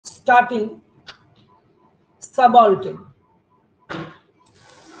Starting subaltern.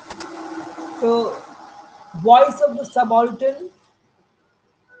 So, voice of the subaltern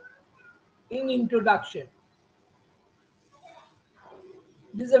in introduction.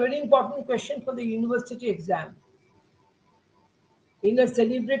 This is a very important question for the university exam. In a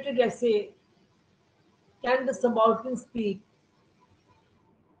celebrated essay, Can the Subaltern Speak?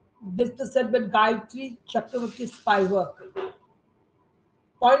 This is said by Gayatri Chakravarti's spy work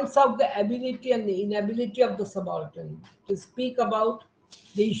points out the ability and the inability of the subaltern to speak about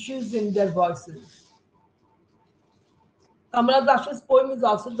the issues in their voices. Kamala Das's poem is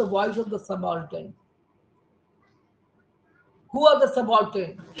also the voice of the subaltern. Who are the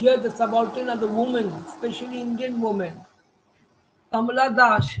subaltern? Here the subaltern are the women, especially Indian women. Kamala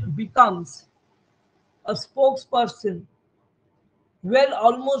Das becomes a spokesperson, well,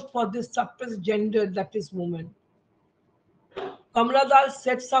 almost for this suppressed gender that is woman. Kamala Das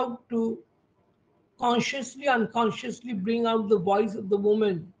sets out to consciously, unconsciously bring out the voice of the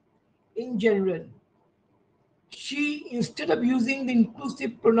woman in general. She, instead of using the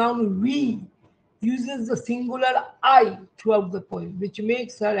inclusive pronoun we, uses the singular I throughout the poem, which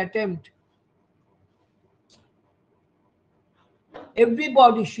makes her attempt.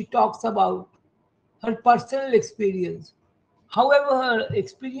 Everybody she talks about her personal experience. However, her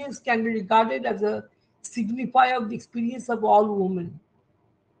experience can be regarded as a signifier of the experience of all women.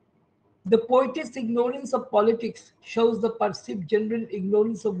 The poetess ignorance of politics shows the perceived general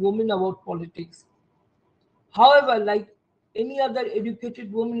ignorance of women about politics. However, like any other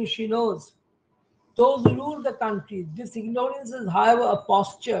educated woman she knows, those who rule the country, this ignorance is, however, a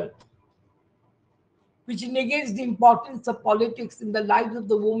posture which negates the importance of politics in the lives of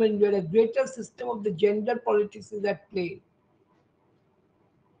the woman, where a greater system of the gender politics is at play.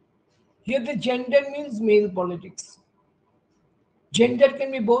 Here, the gender means male politics. Gender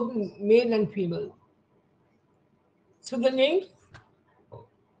can be both male and female. So, the names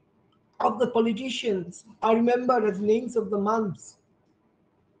of the politicians are remembered as names of the months,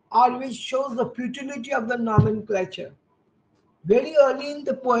 or which shows the futility of the nomenclature. Very early in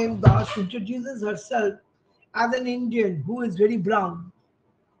the poem, Das introduces herself as an Indian who is very brown.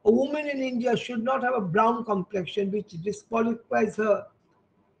 A woman in India should not have a brown complexion, which disqualifies her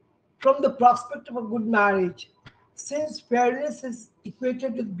from the prospect of a good marriage. Since fairness is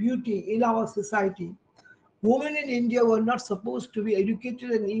equated with beauty in our society, women in India were not supposed to be educated,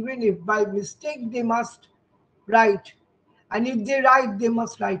 and even if by mistake they must write, and if they write, they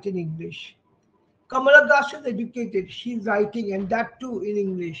must write in English. Kamala Das is educated, she is writing, and that too in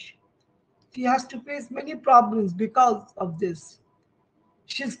English. She has to face many problems because of this.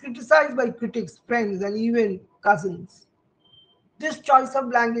 She is criticized by critics, friends, and even cousins. This choice of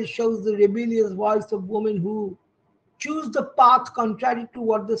language shows the rebellious voice of women who choose the path contrary to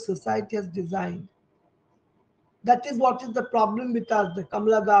what the society has designed. That is what is the problem with us. The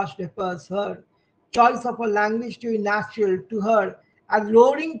Kamala Das refers her choice of a language to be natural to her as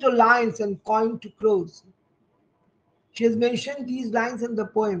roaring to lions and cawing to crows. She has mentioned these lines in the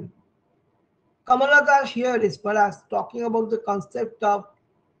poem. Kamala Das here is perhaps talking about the concept of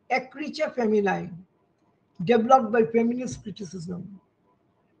écriture feminine, developed by feminist criticism,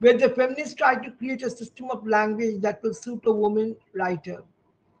 where the feminists try to create a system of language that will suit a woman writer.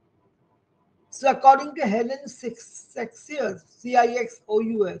 So, according to Helen Sexius,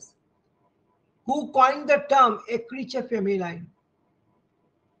 Cixous, who coined the term écriture feminine,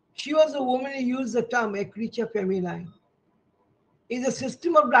 she was a woman who used the term écriture feminine. Is a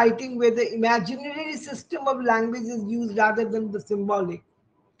system of writing where the imaginary system of language is used rather than the symbolic.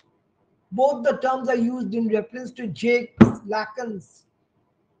 Both the terms are used in reference to Jacques Lacan's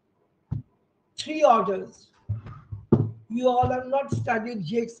three orders. You all have not studied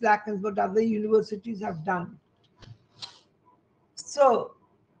Jacques Lacan's, but other universities have done. So,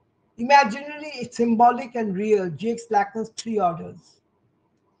 imaginary, symbolic, and real, Jacques Lacan's three orders.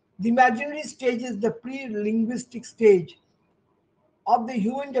 The imaginary stage is the pre-linguistic stage of the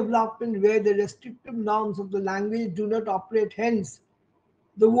human development where the restrictive norms of the language do not operate. Hence,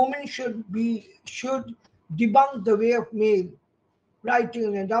 the woman should debunk the way of male writing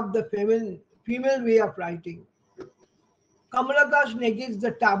and adopt the female way of writing. Kamala Das negates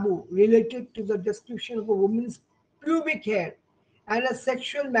the taboo related to the description of a woman's pubic hair and her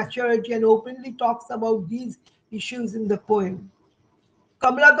sexual maturity, and openly talks about these issues in the poem.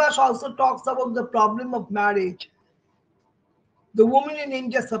 Kamala Das also talks about the problem of marriage. The women in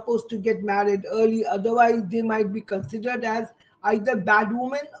India are supposed to get married early, otherwise they might be considered as either bad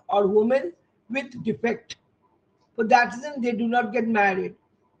women or women with defect. For that reason, they do not get married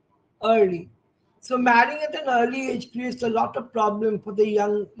early. So marrying at an early age creates a lot of problem for the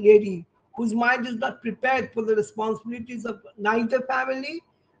young lady whose mind is not prepared for the responsibilities of neither family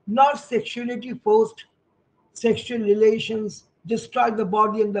nor sexuality. Forced sexual relations destroy the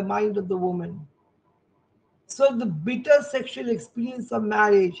body and the mind of the woman. So the bitter sexual experience of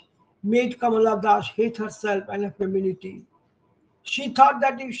marriage made Kamala Das hate herself and her femininity. She thought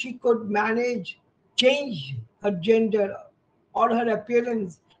that if she could manage change her gender or her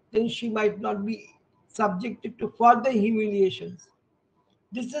appearance, then she might not be subjected to further humiliations.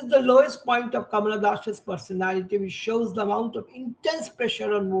 This is the lowest point of Kamala Das's personality, which shows the amount of intense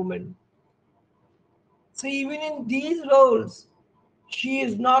pressure on women. So even in these roles, she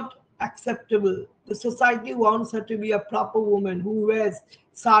is not acceptable. The society wants her to be a proper woman who wears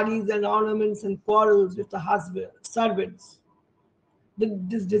saris and ornaments and quarrels with the husband, servants.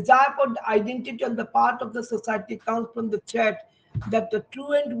 This desire for identity on the part of the society comes from the threat that the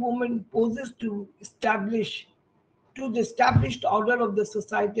truant woman poses to the established order of the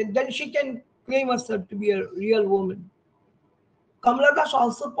society, and then she can claim herself to be a real woman. Kamala Das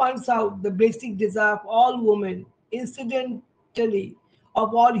also points out the basic desire of all women, incidentally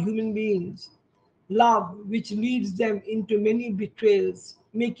of all human beings, love, which leads them into many betrayals,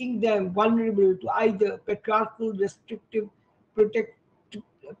 making them vulnerable to either patriarchal, restrictive, protect,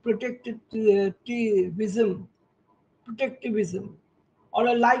 protectivism, protectivism, or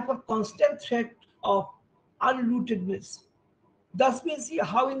a life of constant threat of unrootedness. Thus, we see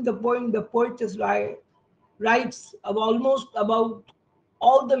how in the poem the poetess writes of almost about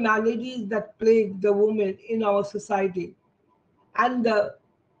all the maladies that plague the woman in our society, and the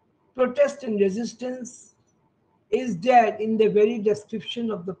protest and resistance is there in the very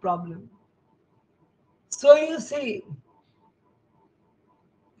description of the problem. So you see,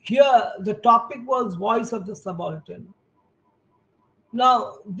 here the topic was voice of the subaltern.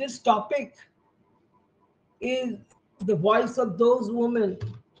 Now, this topic is the voice of those women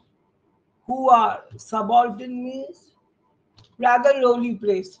who are subaltern, means rather lowly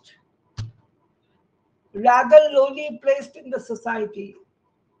placed, in the society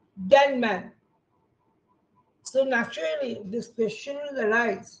than men. So naturally, this question will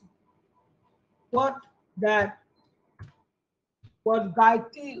arise: what that what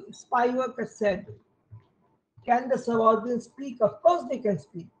Gayatri Spivak has said? Can the subalterns speak? Of course, they can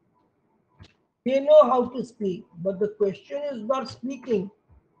speak. They know how to speak, but the question is not speaking.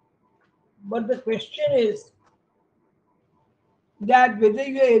 But the question is that whether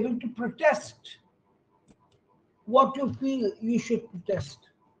you are able to protest what you feel you should protest.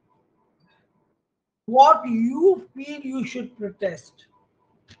 What you feel you should protest.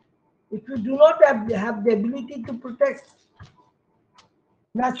 If you do not have the ability to protest,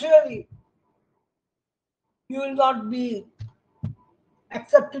 naturally you will not be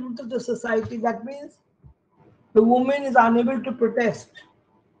acceptable to the society. That means the woman is unable to protest.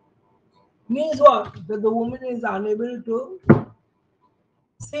 Means what? That the woman is unable to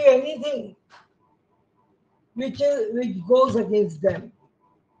say anything which goes against them.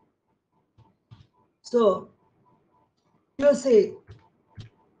 So you say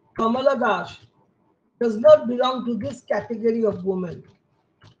Kamala Das does not belong to this category of women.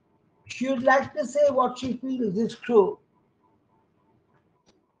 She would like to say what she feels is true.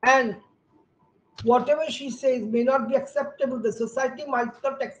 And whatever she says may not be acceptable. The society might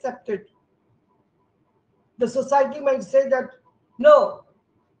not accept it. The society might say that, no,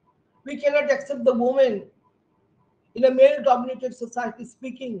 we cannot accept the woman in a male dominated society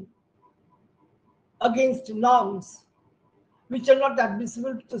speaking against norms which are not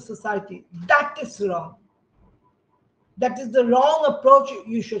admissible to the society. That is wrong. That is the wrong approach,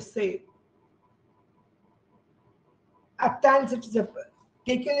 you should say. At times it is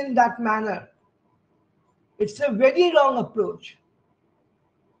taken in that manner. It's a very wrong approach.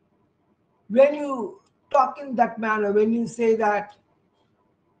 When you talk in that manner, when you say that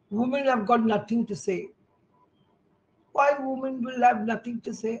women have got nothing to say, why women will have nothing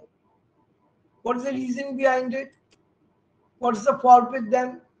to say? What is the reason behind it? What is the fault with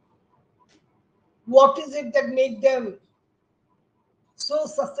them? What is it that makes them so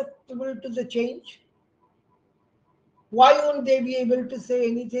susceptible to the change? Why won't they be able to say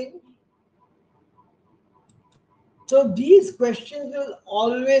anything? So these questions will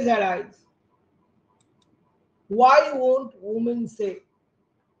always arise. Why won't women say?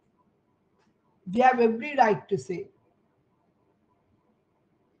 They have every right to say.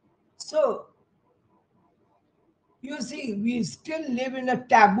 So, you see, we still live in a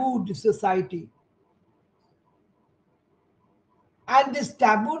tabooed society. And this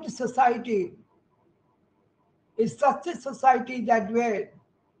tabooed society is such a society that where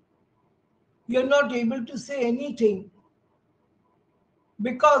you're not able to say anything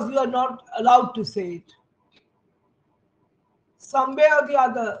because you are not allowed to say it. Some way or the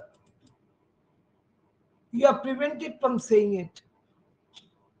other, you are prevented from saying it.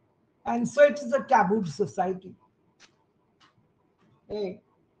 And so it is a taboo society. Hey.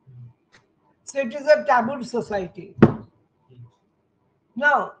 So it is a taboo society.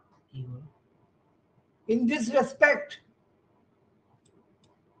 Now, in this respect,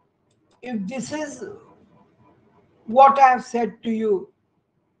 if this is what I have said to you,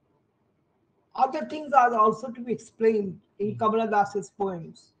 other things are also to be explained in Kamala Das's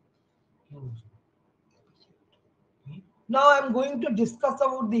poems. Now I am going to discuss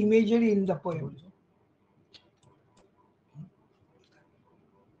about the imagery in the poem.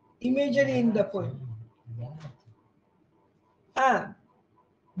 Imagery in the poem. And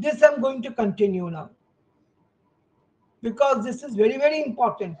this I am going to continue now, because this is very, very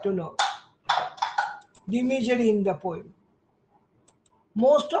important to know. The imagery in the poem.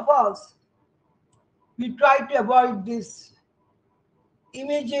 Most of us, we try to avoid this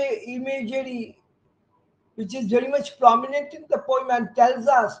imagery which is very much prominent in the poem and tells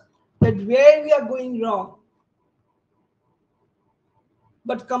us that where we are going wrong.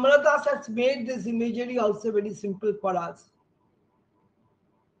 But Kamala Das has made this imagery also very simple for us.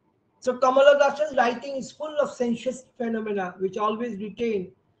 So Kamala Das's writing is full of sensuous phenomena which always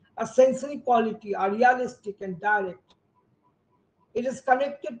retain a sensory quality, are realistic and direct. It is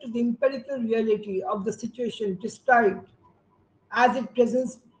connected to the empirical reality of the situation described, as it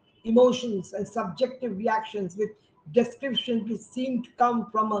presents emotions and subjective reactions with descriptions which seem to come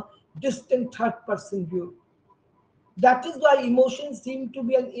from a distant third-person view. That is why emotions seem to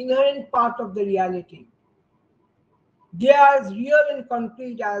be an inherent part of the reality. They are as real and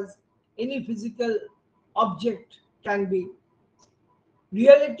concrete as any physical object can be.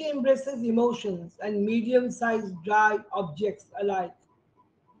 Reality embraces emotions and medium-sized dry objects alike.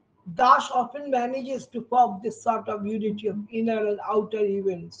 Dash often manages to form this sort of unity of inner and outer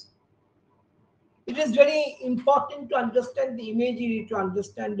events. It is very important to understand the imagery to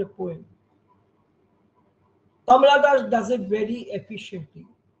understand the poem. Kamala Das does it very efficiently.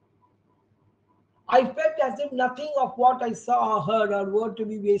 I felt as if nothing of what I saw or heard or were to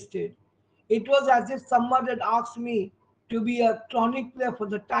be wasted. It was as if someone had asked me to be a chronicler for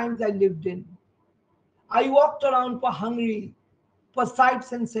the times I lived in. I walked around for hungry, for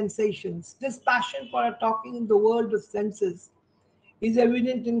sights and sensations. This passion for a talking in the world of senses is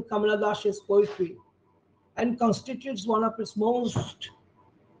evident in Kamala Das's poetry and constitutes one of its most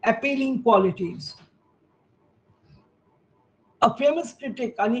appealing qualities. A famous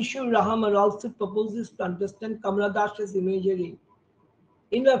critic, Anishu Rahman, also proposes to understand Kamala Das's imagery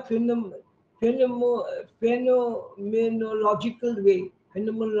in a phenomenological way.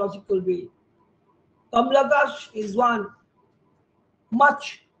 Kamala Das is one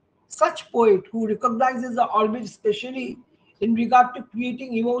much such poet who recognizes the orbit, especially in regard to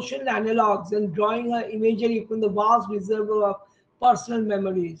creating emotional analogues and drawing her imagery from the vast reservoir of personal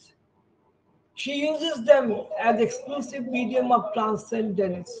memories. She uses them as exclusive medium of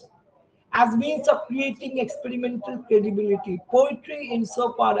transcendence, as means of creating experimental credibility. Poetry,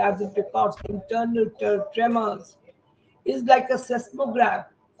 insofar as it records internal tremors, is like a seismograph.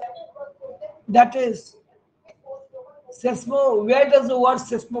 That is, where does the word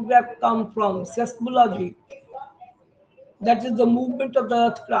seismograph come from? Seismology. That is the movement of the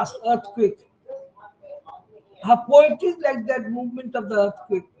earth crust, earthquake. Her poetry is like that movement of the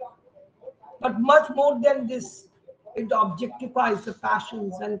earthquake. But much more than this, it objectifies the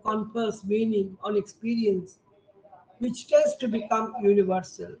passions and confers meaning on experience, which tends to become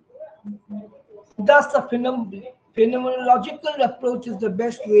universal. Thus, the phenomenological approach is the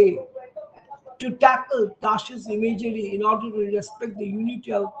best way to tackle Dash's imagery in order to respect the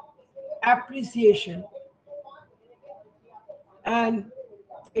unity of appreciation. And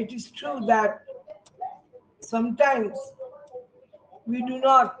it is true that sometimes we do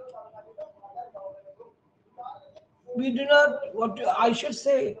not, I should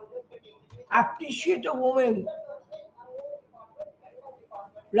say, appreciate a woman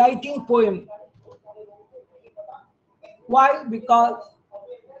writing poem. Why? Because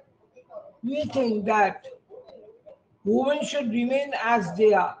we think that women should remain as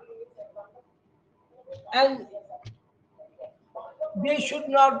they are and they should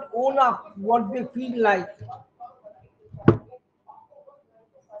not own up what they feel like.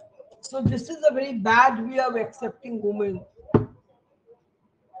 So this is a very bad way of accepting women.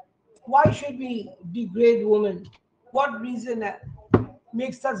 Why should we degrade women? What reason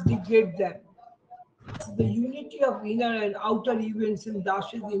makes us degrade them? It's the unity of inner and outer events in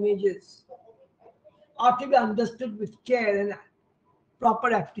Dash's images are to be understood with care and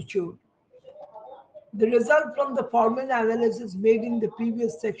proper aptitude. The results from the formal analysis made in the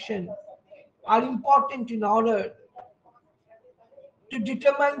previous section are important in order to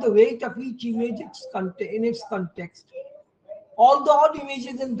determine the weight of each image in its context. Although all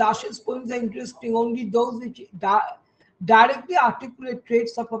images in Dash's poems are interesting, only those which directly articulate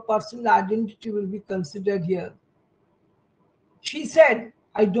traits of a personal identity will be considered here. She said,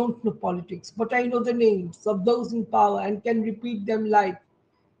 I don't know politics, but I know the names of those in power and can repeat them like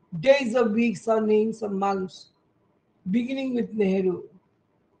days of weeks or names of months, beginning with Nehru.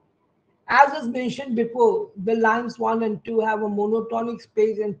 As was mentioned before, the lines 1 and 2 have a monotonic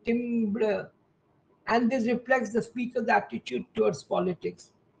space and timbre, and this reflects the speaker's attitude towards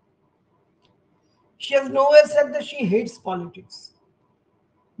politics. She has nowhere said that she hates politics,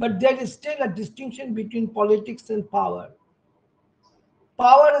 but there is still a distinction between politics and power.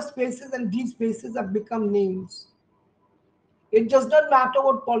 Power has spaces, and these spaces have become names. It does not matter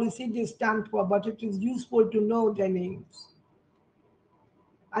what policy they stand for, but it is useful to know their names.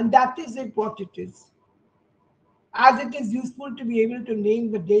 And that is it what it is. As it is useful to be able to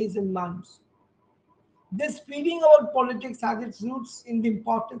name the days and months. This feeling about politics has its roots in the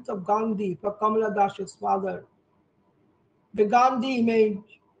importance of Gandhi for Kamala Das's father. The Gandhi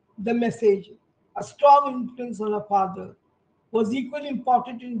image, the message, a strong influence on her father, was equally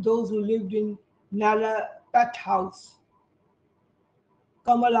important in those who lived in Nala Pet House.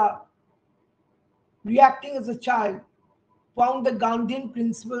 Kamala, reacting as a child, found the Gandhian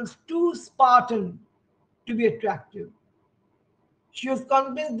principles too Spartan to be attractive. She was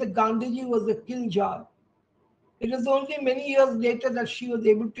convinced that Gandhiji was a killjoy. It was only many years later that she was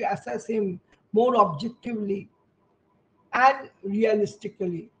able to assess him more objectively and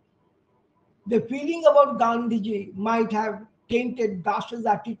realistically. The feeling about Gandhiji might have tainted Dasha's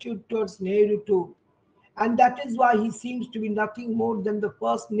attitude towards Nehru too, and that is why he seems to be nothing more than the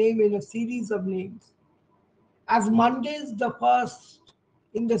first name in a series of names. As Monday is the first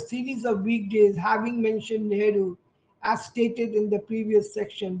in the series of weekdays, having mentioned Nehru, as stated in the previous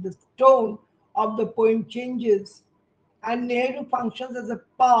section, the tone of the poem changes and Nehru functions as a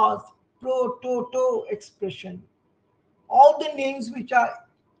past pro-toto expression. All the names which are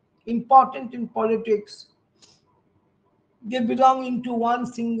important in politics, they belong into one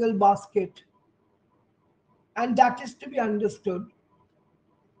single basket, and that is to be understood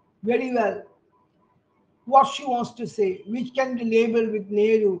very well. What she wants to say, which can be labeled with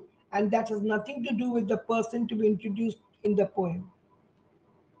Nehru, and that has nothing to do with the person to be introduced in the poem.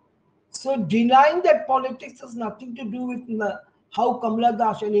 So denying that politics has nothing to do with how Kamala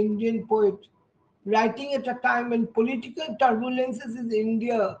Das, an Indian poet, writing at a time when political turbulences in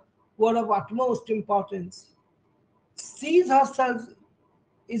India were of utmost importance, sees herself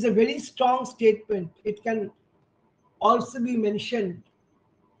is a very strong statement. It can also be mentioned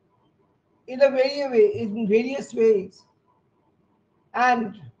in various ways.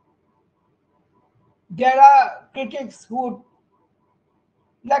 And there are critics who would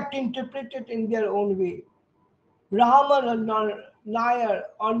like to interpret it in their own way. Rahman or Nair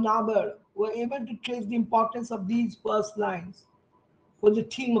or Nabar were able to trace the importance of these first lines for the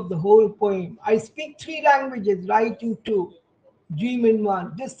theme of the whole poem. I speak three languages, write in two, dream in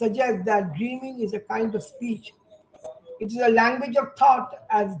one. This suggests that dreaming is a kind of speech. It is a language of thought,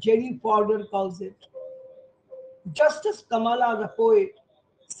 as Jerry Fodder calls it. Just as Kamala, the poet,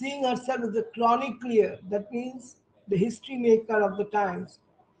 seeing herself as a chronicler, that means the history maker of the times,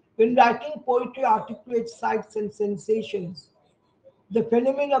 when writing poetry articulates sights and sensations, the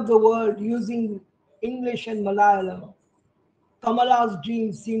phenomenon of the world using English and Malayalam, Kamala's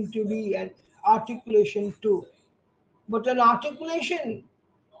dreams seem to be an articulation too. But an articulation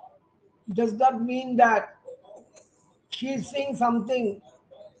does not mean that she is saying something,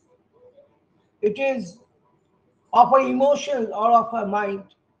 it is of her emotion or of her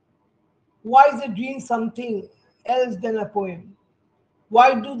mind. Why is a dream something else than a poem?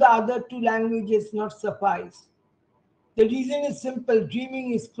 Why do the other two languages not suffice? The reason is simple: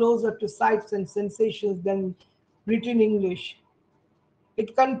 dreaming is closer to sights and sensations than written English.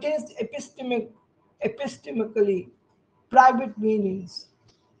 It contains epistemically private meanings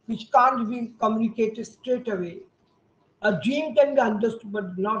which can't be communicated straight away. A dream can be understood,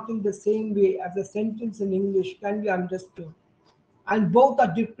 but not in the same way as a sentence in English can be understood. And both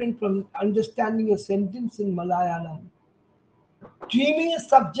are different from understanding a sentence in Malayalam. Dreaming is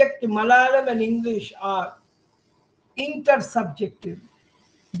subjective. Malayalam and English are intersubjective.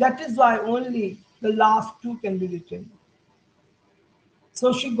 That is why only the last two can be written.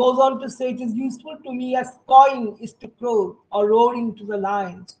 So she goes on to say, it is useful to me as cawing is to crow or roaring to the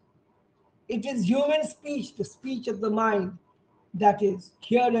lions. It is human speech, the speech of the mind, that is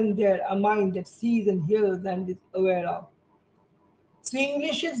here and there, a mind that sees and hears and is aware of. So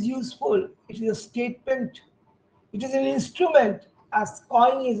English is useful. It is a statement. It is an instrument, as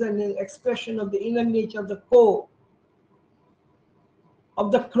cawing is an expression of the inner nature of the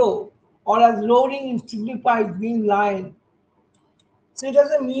crow, or as roaring signifies being lion. So it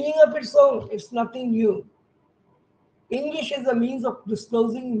has a meaning of its own. It's nothing new. English is a means of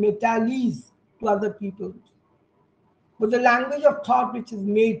disclosing metalese to other people. But the language of thought which is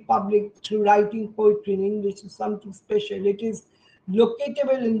made public through writing poetry in English is something special. It is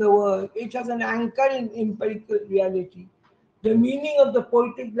locatable in the world. It has an anchor in empirical reality. The meaning of the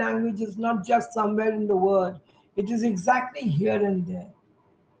poetic language is not just somewhere in the world. It is exactly here and there.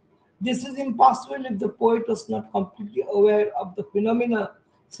 This is impossible if the poet was not completely aware of the phenomena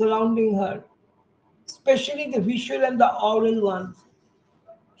surrounding her, especially the visual and the oral ones.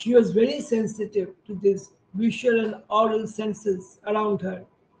 She was very sensitive to these visual and oral senses around her.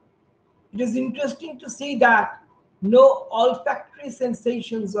 It is interesting to see that no olfactory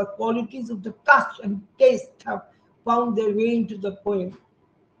sensations or qualities of the touch and taste have found their way into the poem.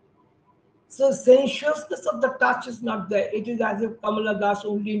 So sensuousness of the touch is not there. It is as if Kamala Das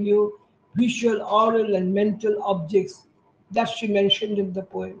only knew visual, oral, and mental objects that she mentioned in the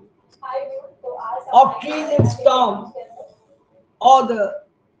poem. Of trees in storm, or the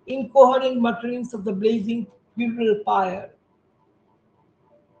incoherent mutterings of the blazing funeral pyre.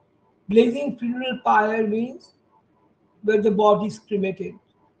 Blazing funeral pyre means where the body is cremated.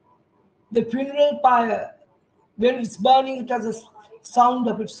 The funeral pyre, when it's burning, it has a sound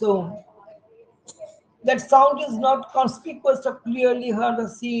of its own. That sound is not conspicuous or clearly heard or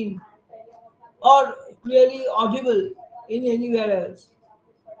seen or clearly audible in anywhere else.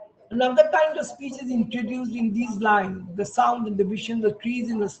 Another kind of speech is introduced in these lines, the sound and the vision, the trees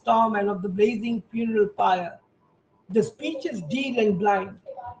in the storm, and of the blazing funeral pyre. The speech is dead and blind.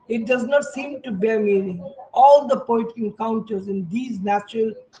 It does not seem to bear meaning. All the poetic encounters in these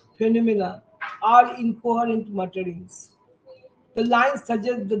natural phenomena are incoherent mutterings. The line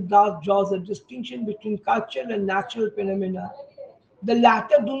suggests that Dark draws a distinction between cultural and natural phenomena. The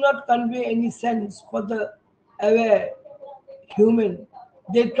latter do not convey any sense for the aware human.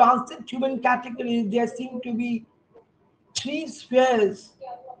 They transcend human categories. There seem to be three spheres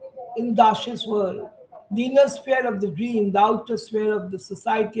in Dasha's world: the inner sphere of the dream, the outer sphere of the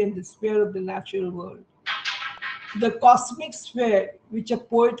society, and the sphere of the natural world. The cosmic sphere, which a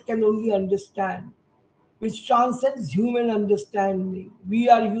poet can only understand, which transcends human understanding. We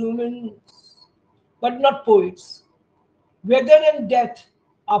are humans, but not poets. Weather and death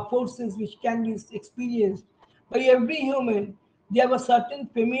are forces which can be experienced by every human. They have a certain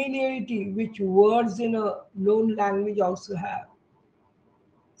familiarity which words in a known language also have.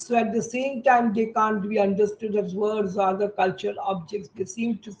 So at the same time, they can't be understood as words or other cultural objects they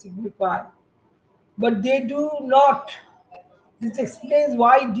seem to signify. But they do not. This explains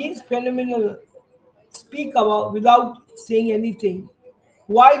why these phenomena speak about without saying anything.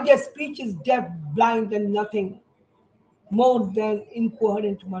 Why their speech is deaf, blind, and nothing more than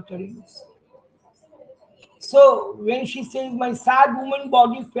incoherent mutterings. So when she says, my sad woman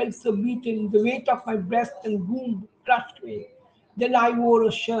body felt so beaten, the weight of my breast and womb crushed me. Then I wore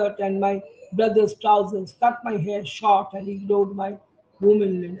a shirt and my brother's trousers, cut my hair short, and ignored my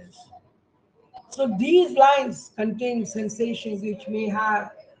womanliness. So these lines contain sensations which may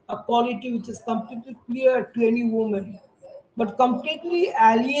have a quality which is completely clear to any woman, but completely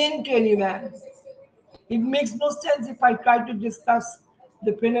alien to any man. It makes no sense if I try to discuss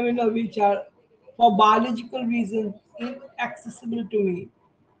the phenomena which are, for biological reasons, inaccessible to me.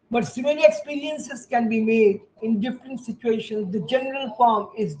 But similar experiences can be made in different situations. The general form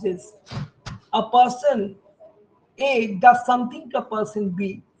is this: a person A does something to a person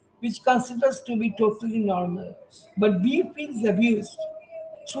B, which considers to be totally normal. But B feels abused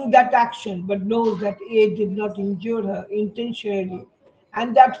through that action, but knows that A did not injure her intentionally,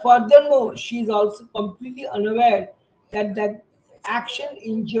 and that furthermore she is also completely unaware that that action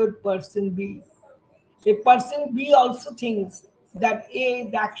injured person B. A person B also thinks that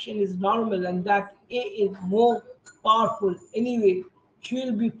A's action is normal and that A is more powerful. Anyway, she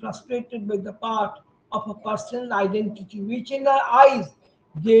will be frustrated by the part of a personal identity which in her eyes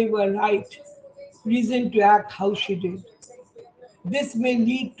gave her right reason to act how she did. This may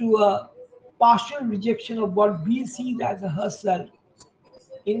lead to a partial rejection of what B sees as herself.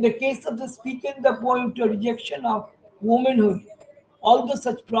 In the case of the speaker in the poem, to a rejection of womanhood. Although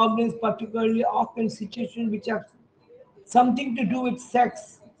such problems, particularly often situations which have something to do with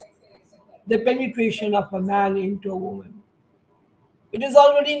sex, the penetration of a man into a woman. It is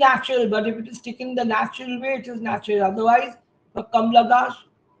already natural, but if it is taken the natural way, it is natural. Otherwise, for Kamala Das,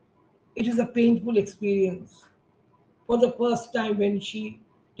 it is a painful experience for the first time when she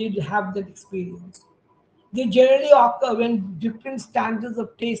did have that experience. They generally occur when different standards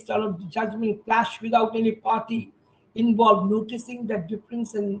of taste or of judgment clash without any party involved noticing that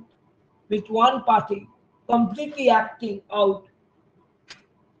difference in with one party completely acting out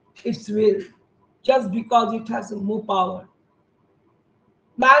its will just because it has more power.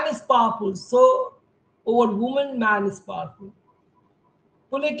 Man is powerful, so over woman, man is powerful.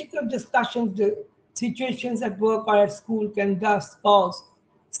 Political discussions, the situations at work or at school can thus cause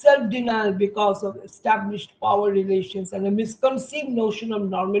self denial because of established power relations and a misconceived notion of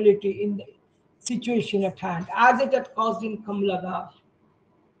normality in the situation at hand, as it had caused in Kamala Das,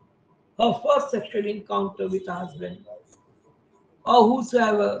 her first sexual encounter with her husband, or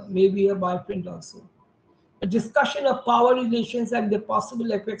whosoever may be a boyfriend also. A discussion of power relations and their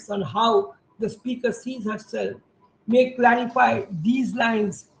possible effects on how the speaker sees herself may clarify these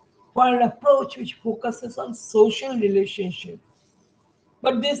lines for an approach which focuses on social relationship.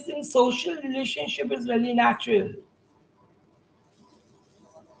 But this in social relationship is very natural.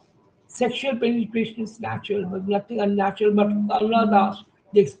 Sexual penetration is natural, but nothing unnatural. But Allah Das,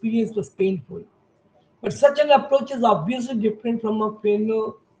 the experience was painful. But such an approach is obviously different from a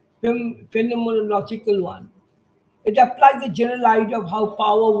phenomenological one. It applies a general idea of how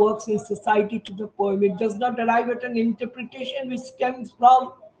power works in society to the poem. It does not arrive at an interpretation which stems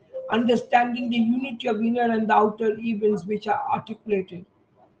from understanding the unity of inner and the outer events which are articulated.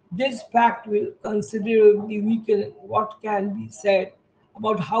 This fact will considerably weaken what can be said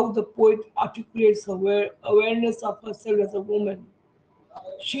about how the poet articulates awareness of herself as a woman.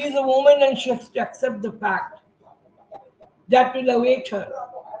 She is a woman and she has to accept the fact that will await her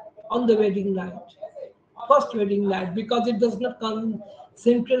on the wedding night, first wedding night, because it does not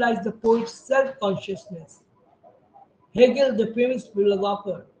centralize the poet's self consciousness. Hegel, the famous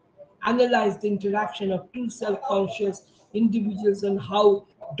philosopher, analyzed the interaction of two self conscious individuals and how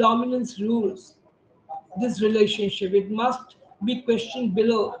dominance rules this relationship. It must be questioned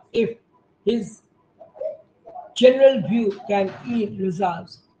below if his general view can yield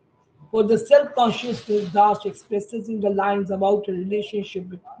results. For the self consciousness Dash expresses in the lines about a relationship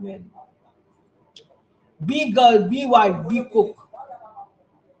with men. Be girl, be wife, be cook.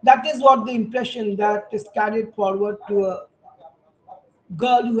 That is what the impression that is carried forward to a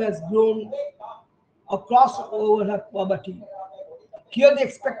girl who has grown across over her poverty. Here, the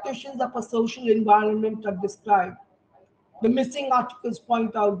expectations of a social environment are described. The missing articles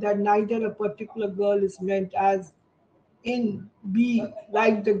point out that neither a particular girl is meant as in be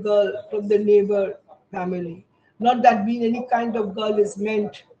like the girl from the neighbor family. Not that being any kind of girl is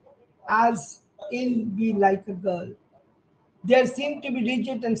meant as in be like a girl. There seem to be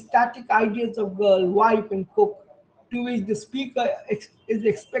rigid and static ideas of girl, wife, and cook, to which the speaker is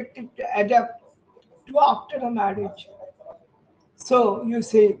expected to adapt to after a marriage. So you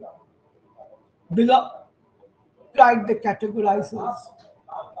say, below, like the categorizers.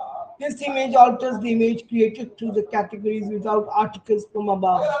 This image alters the image created through the categories without articles from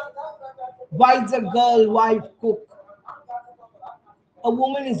above. Why is a girl, wife, cook? A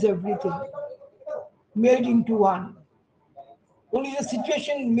woman is everything, made into one. Only the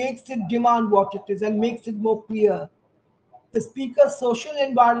situation makes it demand what it is and makes it more clear. The speaker's social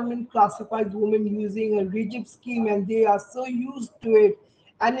environment classifies women using a rigid scheme and they are so used to it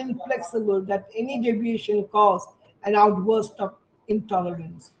and inflexible that any deviation causes an outburst of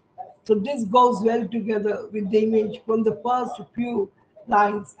intolerance. So this goes well together with the image from the first few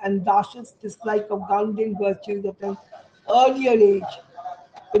lines and Dash's dislike of Gandhian virtues at an earlier age.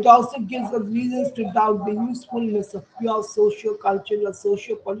 It also gives us reasons to doubt the usefulness of pure socio-cultural or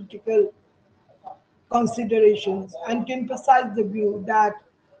socio-political considerations and to emphasize the view that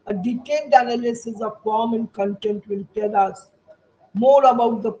a detailed analysis of form and content will tell us more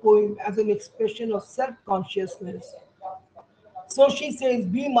about the poem as an expression of self-consciousness. So she says,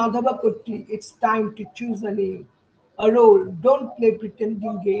 be Madhava Kutti, it's time to choose a name, a role, don't play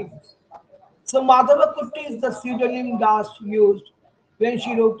pretending games. So Madhava Kutti is the pseudonym Das used when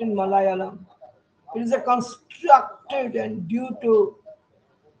she wrote in Malayalam. It is a constructed and due to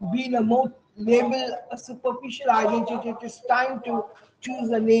being a more label a superficial identity, it is time to choose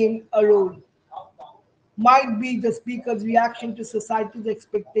a name, a role. Might be the speaker's reaction to society's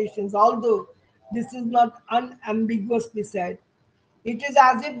expectations, although this is not unambiguously said. It is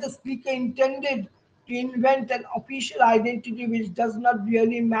as if the speaker intended to invent an official identity which does not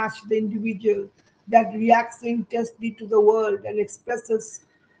really match the individual that reacts intensely to the world and expresses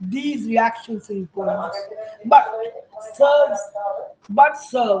these reactions in poems, but serves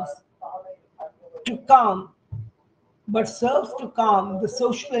serves to calm the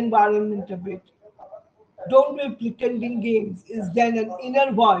social environment a bit. Don't be pretending games is then an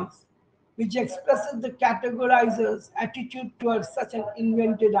inner voice which expresses the categorizer's attitude towards such an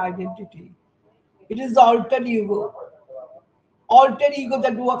invented identity. It is the alter ego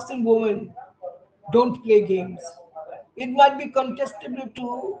that works in women. Don't play games. It might be contestable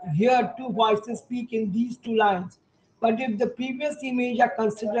to hear two voices speak in these two lines, but if the previous image are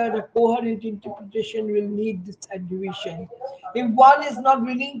considered, a coherent interpretation will need this division. If one is not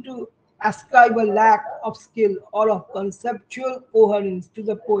willing to ascribe a lack of skill or of conceptual coherence to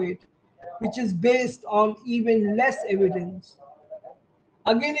the poet, which is based on even less evidence,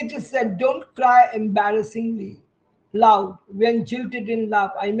 again, it is said, don't cry embarrassingly loud when jilted in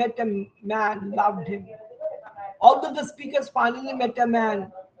love. I met a man, loved him. Although the speakers finally met a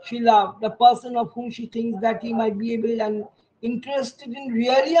man she loved, the person of whom she thinks that he might be able and interested in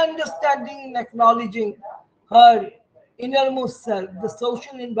really understanding and acknowledging her innermost self, the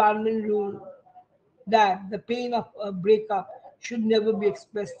social environment rule that the pain of a breakup should never be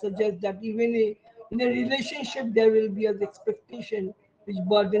expressed suggests that even in a relationship there will be an expectation which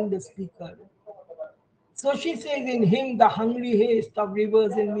burden the speaker. So she says, in him the hungry haste of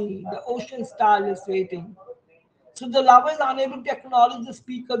rivers in me, the ocean style is waiting. So the lover is unable to acknowledge the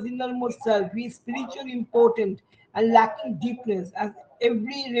speaker's innermost self. He is spiritually impotent and lacking deepness. As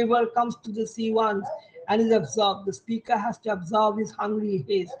every river comes to the sea once and is absorbed, the speaker has to absorb his hungry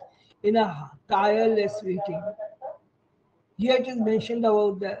haste in a tireless waiting. Here it is mentioned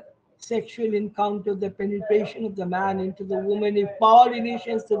about the sexual encounter, the penetration of the man into the woman. If power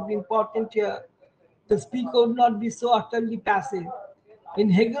relations would be important here, the speaker would not be so utterly passive. In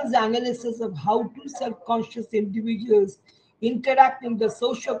Hegel's analysis of how two self conscious individuals interact in the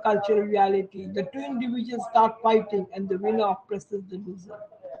social cultural reality, the two individuals start fighting and the winner oppresses the loser.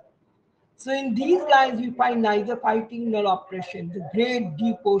 So, in these lines, we find neither fighting nor oppression. The great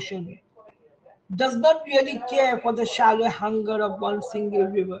deep ocean does not really care for the shallow hunger of one single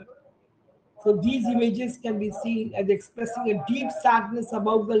river. So, these images can be seen as expressing a deep sadness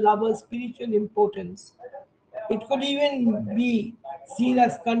about the lover's spiritual impotence. It could even be seen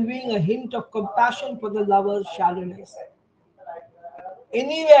as conveying a hint of compassion for the lover's shallowness.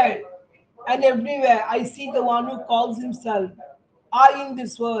 Anywhere and everywhere, I see the one who calls himself I in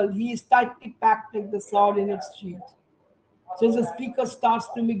this world. He is tightly packed like the sword in its sheath. So the speaker starts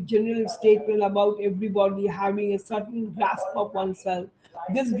to make general statement about everybody having a certain grasp of oneself.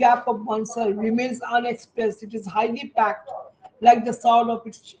 This gap of oneself remains unexpressed. It is highly packed, like the sword of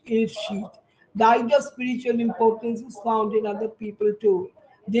its sheath. The idea of spiritual importance is found in other people too.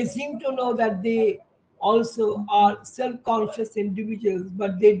 They seem to know that they also are self-conscious individuals,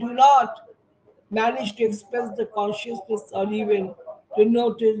 but they do not manage to express the consciousness or even to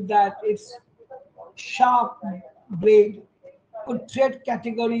notice that its sharp blade could thread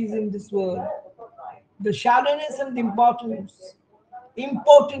categories in this world. The shallowness and the importance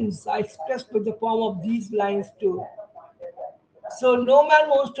are expressed with the form of these lines too. So no man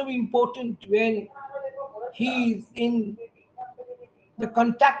wants to be important when he is in the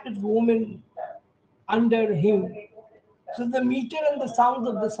contact with woman under him. So the meter and the sounds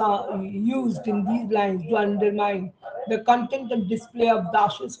of the sound used in these lines to undermine the content and display of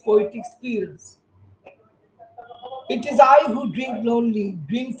Dash's poetic skills. It is I who drink lonely,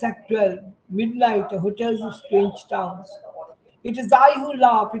 drinks at 12, midnight, hotels of strange towns. It is I who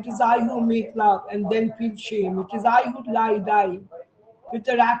laugh, it is I who make love and then feel shame. It is I who lie dying. With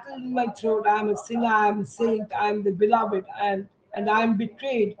a rattle in my throat, I am a sinner, I am a saint, I am the beloved, and I am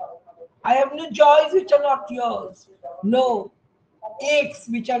betrayed. I have no joys which are not yours, no aches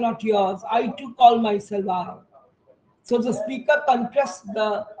which are not yours. I too call myself I. So the speaker contrasts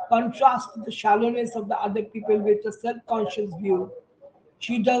the shallowness of the other people with a self-conscious view.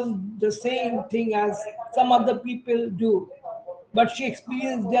 She does the same thing as some other people do, but she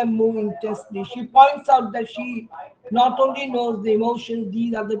experiences them more intensely. She points out that she not only knows the emotions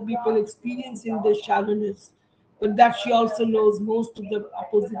these other people experience in their shallowness, but that she also knows most of the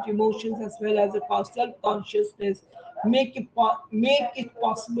opposite emotions as well as the self-consciousness make it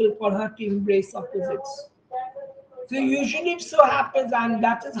possible for her to embrace opposites. So usually it so happens, and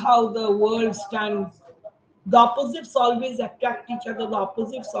that is how the world stands. The opposites always attract each other. The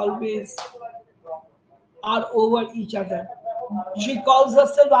opposites always are over each other. She calls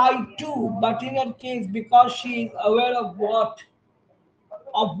herself I too, but in her case, because she is aware of what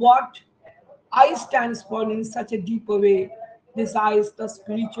I stands for in such a deeper way, this I is the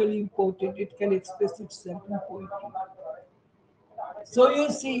spiritually important. It can express itself in poetry. So you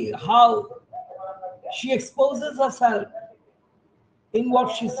see how she exposes herself in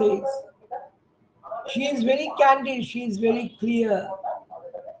what she says. She is very candid, she is very clear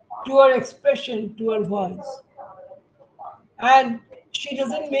to her expression, to her voice. And she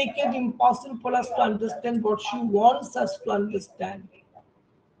doesn't make it impossible for us to understand what she wants us to understand.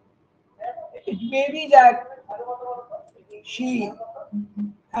 It may be that she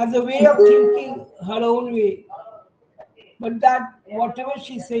has a way of thinking her own way, but that whatever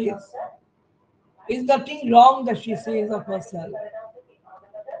she says is nothing wrong that she says of herself.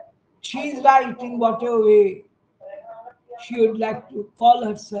 She is right in whatever way she would like to call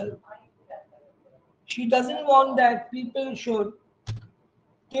herself. She doesn't want that people should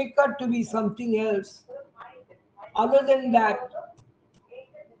take her to be something else. Other than that,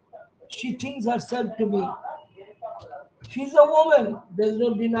 she thinks herself to be. She's a woman, there's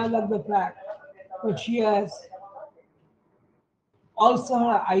no denial of the fact. But she has also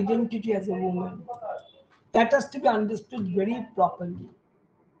her identity as a woman. That has to be understood very properly.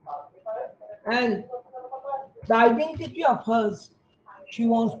 And the identity of hers, she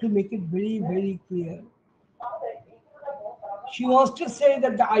wants to make it very, very clear. She wants to say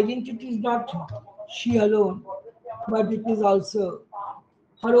that the identity is not she alone, but it is also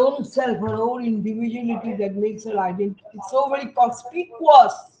her own self, her own individuality that makes her identity so very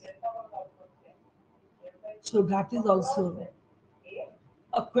conspicuous. So that is also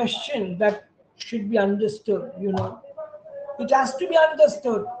a question that should be understood. It has to be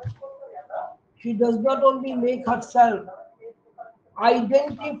understood. She does not only make herself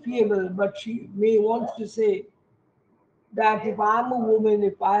identifiable, but she may want to say that if I'm a woman,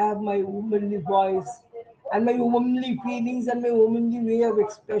 if I have my womanly voice and my womanly feelings and my womanly way of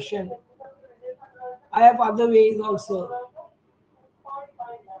expression, I have other ways also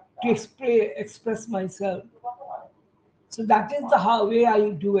to express myself. So that is the way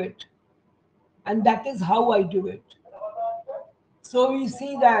I do it, and that is how I do it. So we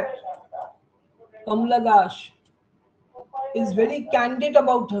see that Kamala Dash is very candid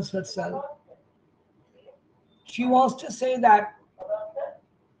about herself. She wants to say that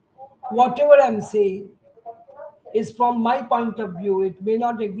whatever I'm saying is from my point of view. It may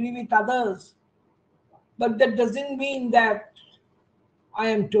not agree with others, but that doesn't mean that I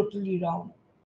am totally wrong.